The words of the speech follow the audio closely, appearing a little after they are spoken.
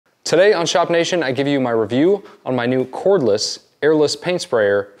Today on Shop Nation, I give you my review on my new cordless, airless paint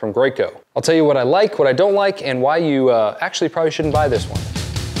sprayer from Graco. I'll tell you what I like, what I don't like, and why you actually probably shouldn't buy this one.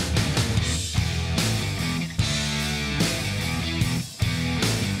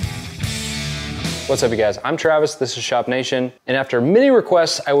 What's up you guys, I'm Travis, this is Shop Nation, and after many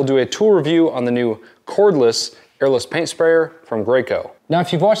requests, I will do a tool review on the new cordless airless paint sprayer from Graco. Now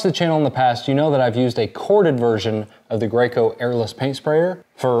if you've watched the channel in the past, you know that I've used a corded version of the Graco airless paint sprayer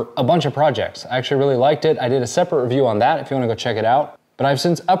for a bunch of projects. I actually really liked it. I did a separate review on that if you want to go check it out. But I've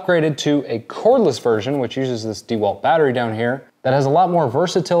since upgraded to a cordless version, which uses this DeWalt battery down here, that has a lot more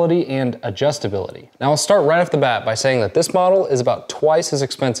versatility and adjustability. Now I'll start right off the bat by saying that this model is about twice as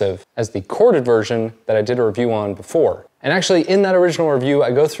expensive as the corded version that I did a review on before. And actually in that original review,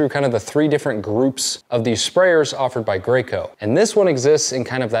 I go through kind of the 3 different groups of these sprayers offered by Graco. And this one exists in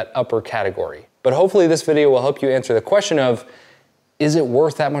kind of that upper category. But hopefully this video will help you answer the question of, is it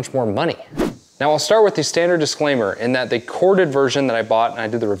worth that much more money? Now I'll start with the standard disclaimer in that the corded version that I bought and I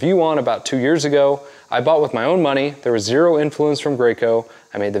did the review on about 2 years ago, I bought with my own money. There was 0 influence from Graco.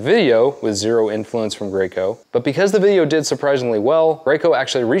 I made the video with 0 influence from Graco. But because the video did surprisingly well, Graco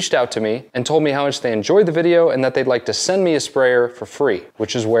actually reached out to me and told me how much they enjoyed the video and that they'd like to send me a sprayer for free,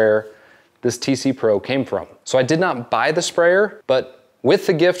 which is where this TC Pro came from. So I did not buy the sprayer, but with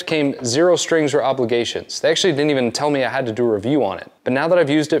the gift came 0 strings or obligations. They actually didn't even tell me I had to do a review on it. But now that I've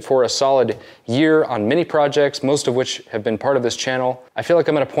used it for a solid year on many projects, most of which have been part of this channel, I feel like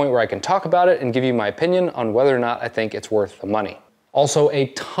I'm at a point where I can talk about it and give you my opinion on whether or not I think it's worth the money. Also, a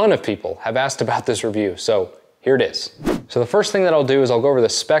ton of people have asked about this review, so here it is. So the first thing that I'll do is I'll go over the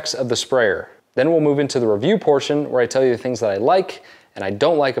specs of the sprayer. Then we'll move into the review portion where I tell you the things that I like and I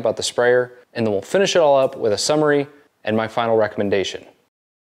don't like about the sprayer, and then we'll finish it all up with a summary and my final recommendation.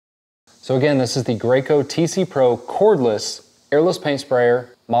 So again, this is the Graco Tc Pro Cordless Airless Paint Sprayer,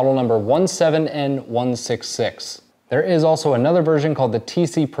 model number 17N166. There is also another version called the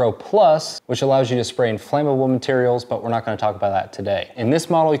Tc Pro Plus, which allows you to spray in flammable materials, but we're not going to talk about that today. In this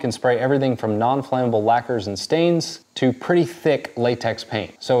model, you can spray everything from non-flammable lacquers and stains to pretty thick latex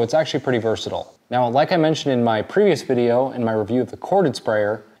paint. So it's actually pretty versatile. Now, like I mentioned in my previous video, in my review of the corded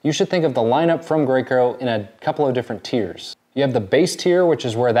sprayer, you should think of the lineup from Graco in a couple of different tiers. You have the base tier, which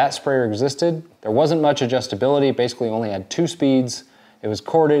is where that sprayer existed. There wasn't much adjustability, basically only had 2 speeds. It was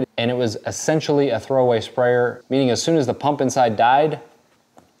corded, and it was essentially a throwaway sprayer, meaning as soon as the pump inside died,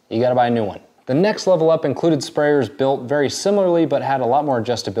 you gotta buy a new one. The next level up included sprayers built very similarly, but had a lot more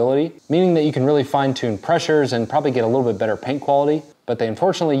adjustability, meaning that you can really fine-tune pressures and probably get a little bit better paint quality, but they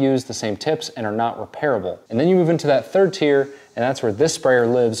unfortunately use the same tips and are not repairable. And then you move into that third tier, and that's where this sprayer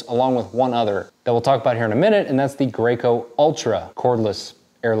lives along with one other that we'll talk about here in a minute, and that's the Graco Ultra Cordless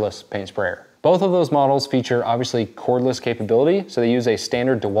Airless Paint Sprayer. Both of those models feature obviously cordless capability, so they use a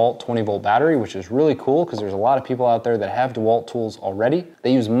standard DeWalt 20-volt battery, which is really cool because there's a lot of people out there that have DeWalt tools already.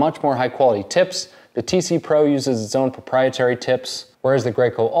 They use much more high-quality tips. The TC Pro uses its own proprietary tips, whereas the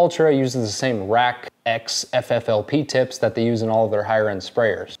Graco Ultra uses the same Rack X FFLP tips that they use in all of their higher-end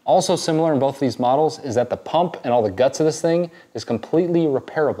sprayers. Also similar in both of these models is that the pump and all the guts of this thing is completely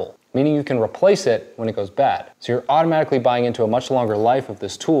repairable, meaning you can replace it when it goes bad. So you're automatically buying into a much longer life of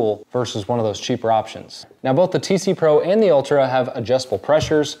this tool versus one of those cheaper options. Now both the TC Pro and the Ultra have adjustable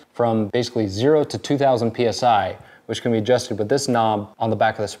pressures from basically 0 to 2000 PSI, which can be adjusted with this knob on the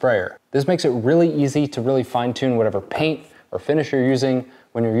back of the sprayer. This makes it really easy to really fine-tune whatever paint or finish you're using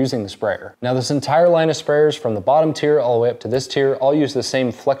when you're using the sprayer. Now this entire line of sprayers from the bottom tier all the way up to this tier all use the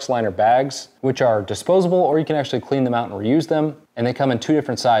same flex liner bags, which are disposable, or you can actually clean them out and reuse them. And they come in 2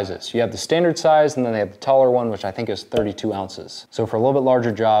 different sizes. You have the standard size, and then they have the taller one, which I think is 32 ounces. So for a little bit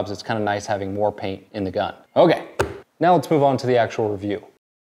larger jobs, it's kind of nice having more paint in the gun. Okay, now let's move on to the actual review.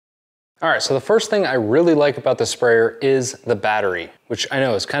 All right, so the first thing I really like about the sprayer is the battery, which I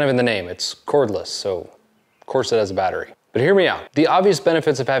know is kind of in the name. It's cordless, so of course it has a battery. But hear me out. The obvious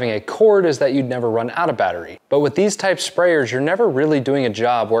benefits of having a cord is that you'd never run out of battery. But with these type sprayers, you're never really doing a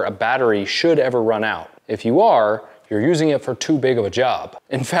job where a battery should ever run out. If you are, you're using it for too big of a job.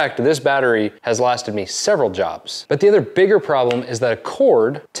 In fact, this battery has lasted me several jobs. But the other bigger problem is that a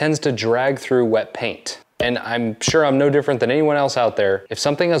cord tends to drag through wet paint. And I'm sure I'm no different than anyone else out there. If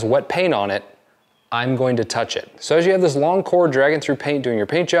something has wet paint on it, I'm going to touch it. So as you have this long cord dragging through paint doing your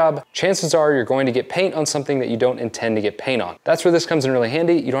paint job, chances are you're going to get paint on something that you don't intend to get paint on. That's where this comes in really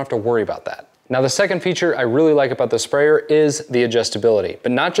handy. You don't have to worry about that. Now the second feature I really like about the sprayer is the adjustability,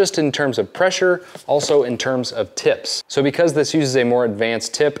 but not just in terms of pressure, also in terms of tips. So because this uses a more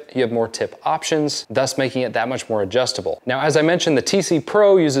advanced tip, you have more tip options, thus making it that much more adjustable. Now, as I mentioned, the TC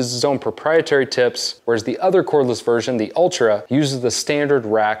Pro uses its own proprietary tips, whereas the other cordless version, the Ultra, uses the standard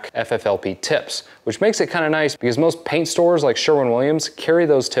rack FFLP tips, which makes it kind of nice because most paint stores like Sherwin-Williams carry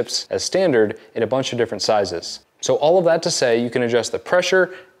those tips as standard in a bunch of different sizes. So all of that to say, you can adjust the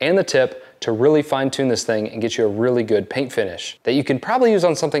pressure and the tip to really fine-tune this thing and get you a really good paint finish that you can probably use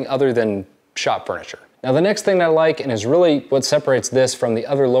on something other than shop furniture. Now the next thing that I like, and is really what separates this from the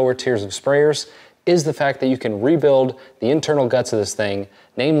other lower tiers of sprayers, is the fact that you can rebuild the internal guts of this thing,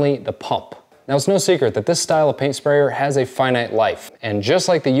 namely the pump. Now it's no secret that this style of paint sprayer has a finite life, and just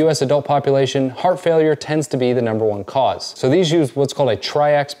like the US adult population, heart failure tends to be the #1 cause. So these use what's called a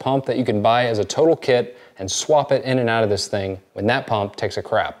triax pump that you can buy as a total kit and swap it in and out of this thing when that pump takes a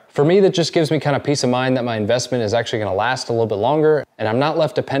crap. For me, that just gives me kind of peace of mind that my investment is actually gonna last a little bit longer, and I'm not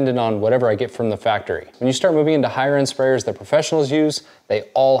left dependent on whatever I get from the factory. When you start moving into higher end sprayers that professionals use, they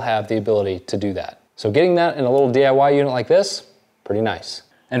all have the ability to do that. So getting that in a little DIY unit like this, pretty nice.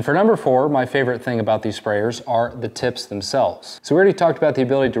 And for number 4, my favorite thing about these sprayers are the tips themselves. So we already talked about the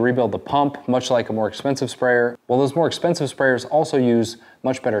ability to rebuild the pump, much like a more expensive sprayer. Well, those more expensive sprayers also use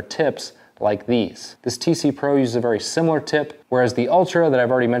much better tips like these. This TC Pro uses a very similar tip, whereas the Ultra that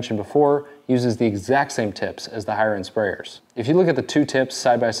I've already mentioned before uses the exact same tips as the higher end sprayers. If you look at the two tips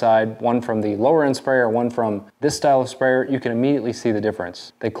side by side, one from the lower end sprayer, one from this style of sprayer, you can immediately see the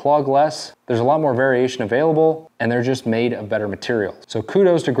difference. They clog less, there's a lot more variation available, and they're just made of better material. So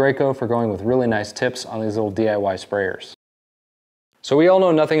kudos to Graco for going with really nice tips on these little DIY sprayers. So we all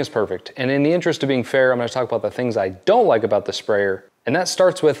know nothing is perfect, and in the interest of being fair, I'm going to talk about the things I don't like about the sprayer, and that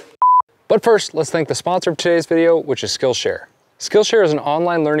starts with. But first, let's thank the sponsor of today's video, which is Skillshare. Skillshare is an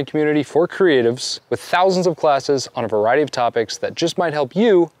online learning community for creatives with thousands of classes on a variety of topics that just might help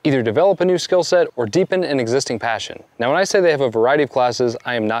you either develop a new skill set or deepen an existing passion. Now, when I say they have a variety of classes,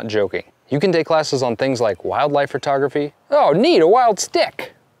 I am not joking. You can take classes on things like wildlife photography, oh neat, a wild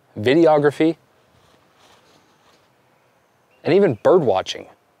stick, videography, and even bird watching.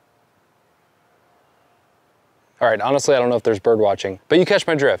 All right, honestly, I don't know if there's bird watching, but you catch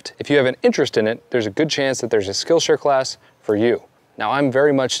my drift. If you have an interest in it, there's a good chance that there's a Skillshare class for you. Now, I'm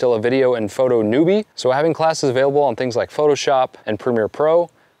very much still a video and photo newbie, so having classes available on things like Photoshop and Premiere Pro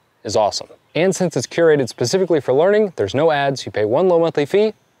is awesome. And since it's curated specifically for learning, there's no ads, you pay one low monthly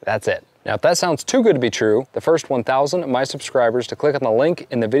fee, that's it. Now, if that sounds too good to be true, the first 1,000 of my subscribers to click on the link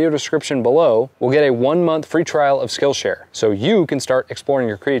in the video description below will get a 1-month free trial of Skillshare, so you can start exploring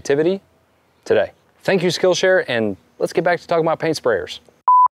your creativity today. Thank you, Skillshare, and let's get back to talking about paint sprayers.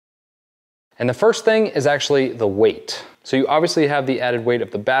 And the first thing is actually the weight. So you obviously have the added weight of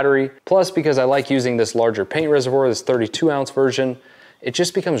the battery, plus because I like using this larger paint reservoir, this 32-ounce version, it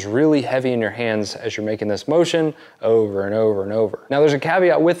just becomes really heavy in your hands as you're making this motion over and over and over. Now there's a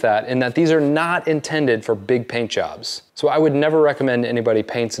caveat with that in that these are not intended for big paint jobs. So I would never recommend anybody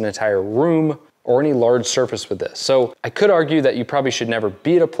paints an entire room or any large surface with this. So I could argue that you probably should never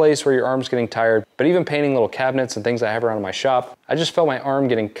be at a place where your arm's getting tired, but even painting little cabinets and things I have around in my shop, I just felt my arm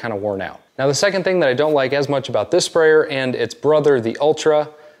getting kind of worn out. Now the second thing that I don't like as much about this sprayer and its brother, the Ultra,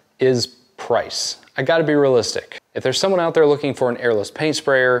 is price. I gotta be realistic. If there's someone out there looking for an airless paint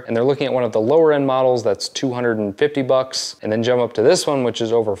sprayer and they're looking at one of the lower end models that's $250 and then jump up to this one, which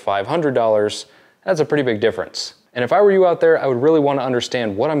is over $500, that's a pretty big difference. And if I were you out there, I would really want to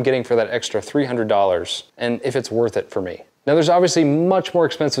understand what I'm getting for that extra $300 and if it's worth it for me. Now there's obviously much more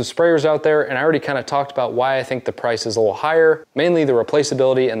expensive sprayers out there, and I already kind of talked about why I think the price is a little higher, mainly the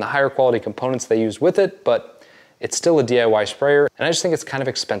replaceability and the higher quality components they use with it, but it's still a DIY sprayer, and I just think it's kind of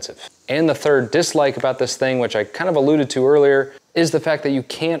expensive. And the third dislike about this thing, which I kind of alluded to earlier, is the fact that you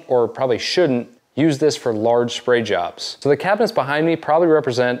can't, or probably shouldn't, use this for large spray jobs. So the cabinets behind me probably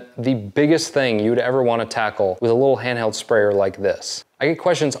represent the biggest thing you would ever want to tackle with a little handheld sprayer like this. I get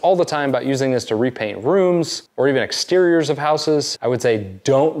questions all the time about using this to repaint rooms or even exteriors of houses. I would say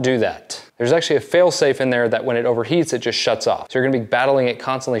don't do that. There's actually a fail-safe in there that when it overheats, it just shuts off. So you're gonna be battling it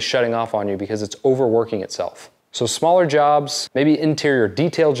constantly shutting off on you because it's overworking itself. So smaller jobs, maybe interior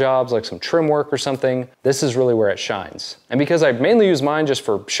detail jobs like some trim work or something, this is really where it shines. And because I mainly use mine just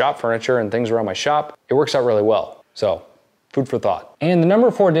for shop furniture and things around my shop, it works out really well. So Food for thought. And the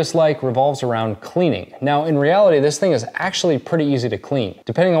number 4 dislike revolves around cleaning. Now, in reality, this thing is actually pretty easy to clean.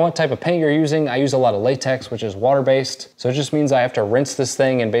 Depending on what type of paint you're using, I use a lot of latex, which is water-based. So it just means I have to rinse this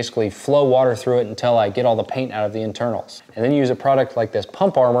thing and basically flow water through it until I get all the paint out of the internals. And then use a product like this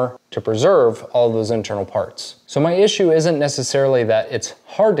Pump Armor to preserve all of those internal parts. So my issue isn't necessarily that it's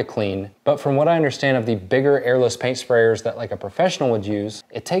hard to clean, but from what I understand of the bigger airless paint sprayers that like a professional would use,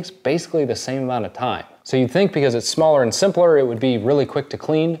 it takes basically the same amount of time. So you'd think because it's smaller and simpler, it would be really quick to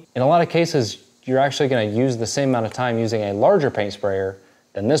clean. In a lot of cases, you're actually gonna use the same amount of time using a larger paint sprayer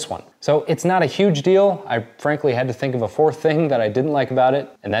than this one. So it's not a huge deal. I frankly had to think of a 4th thing that I didn't like about it,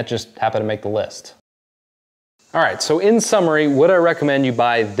 and that just happened to make the list. All right, so in summary, would I recommend you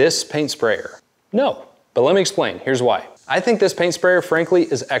buy this paint sprayer? No, but let me explain. Here's why. I think this paint sprayer, frankly,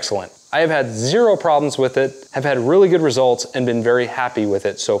 is excellent. I have had 0 problems with it, have had really good results, and been very happy with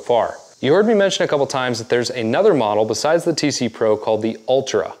it so far. You heard me mention a couple times that there's another model besides the TC Pro called the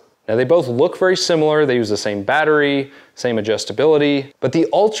Ultra. Now they both look very similar, they use the same battery, same adjustability, but the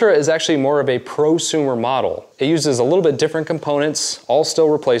Ultra is actually more of a prosumer model. It uses a little bit different components, all still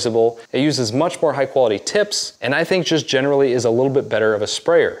replaceable. It uses much more high quality tips, and I think just generally is a little bit better of a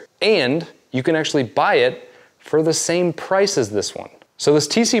sprayer. And you can actually buy it for the same price as this one. So this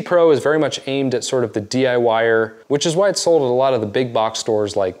TC Pro is very much aimed at sort of the DIYer, which is why it's sold at a lot of the big box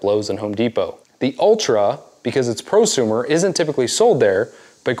stores like Lowe's and Home Depot. The Ultra, because it's prosumer, isn't typically sold there,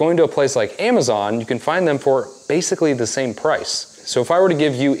 but going to a place like Amazon, you can find them for basically the same price. So if I were to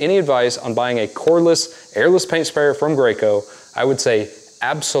give you any advice on buying a cordless, airless paint sprayer from Graco, I would say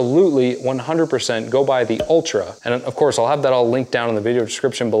absolutely 100% go buy the Ultra. And of course, I'll have that all linked down in the video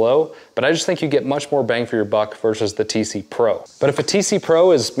description below, but I just think you get much more bang for your buck versus the TC Pro. But if a TC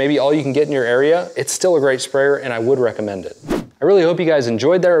Pro is maybe all you can get in your area, it's still a great sprayer and I would recommend it. I really hope you guys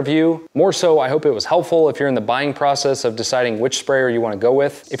enjoyed that review. More so, I hope it was helpful if you're in the buying process of deciding which sprayer you want to go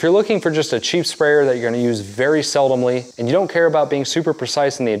with. If you're looking for just a cheap sprayer that you're going to use very seldomly and you don't care about being super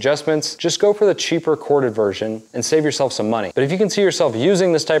precise in the adjustments, just go for the cheaper corded version and save yourself some money. But if you can see yourself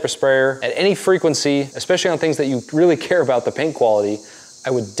using this type of sprayer at any frequency, especially on things that you really care about the paint quality, I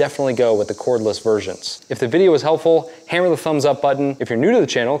would definitely go with the cordless versions. If the video was helpful, hammer the thumbs up button. If you're new to the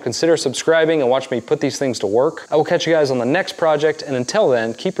channel, consider subscribing and watch me put these things to work. I will catch you guys on the next project, and until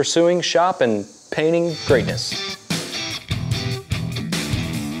then, keep pursuing, shop, and painting greatness.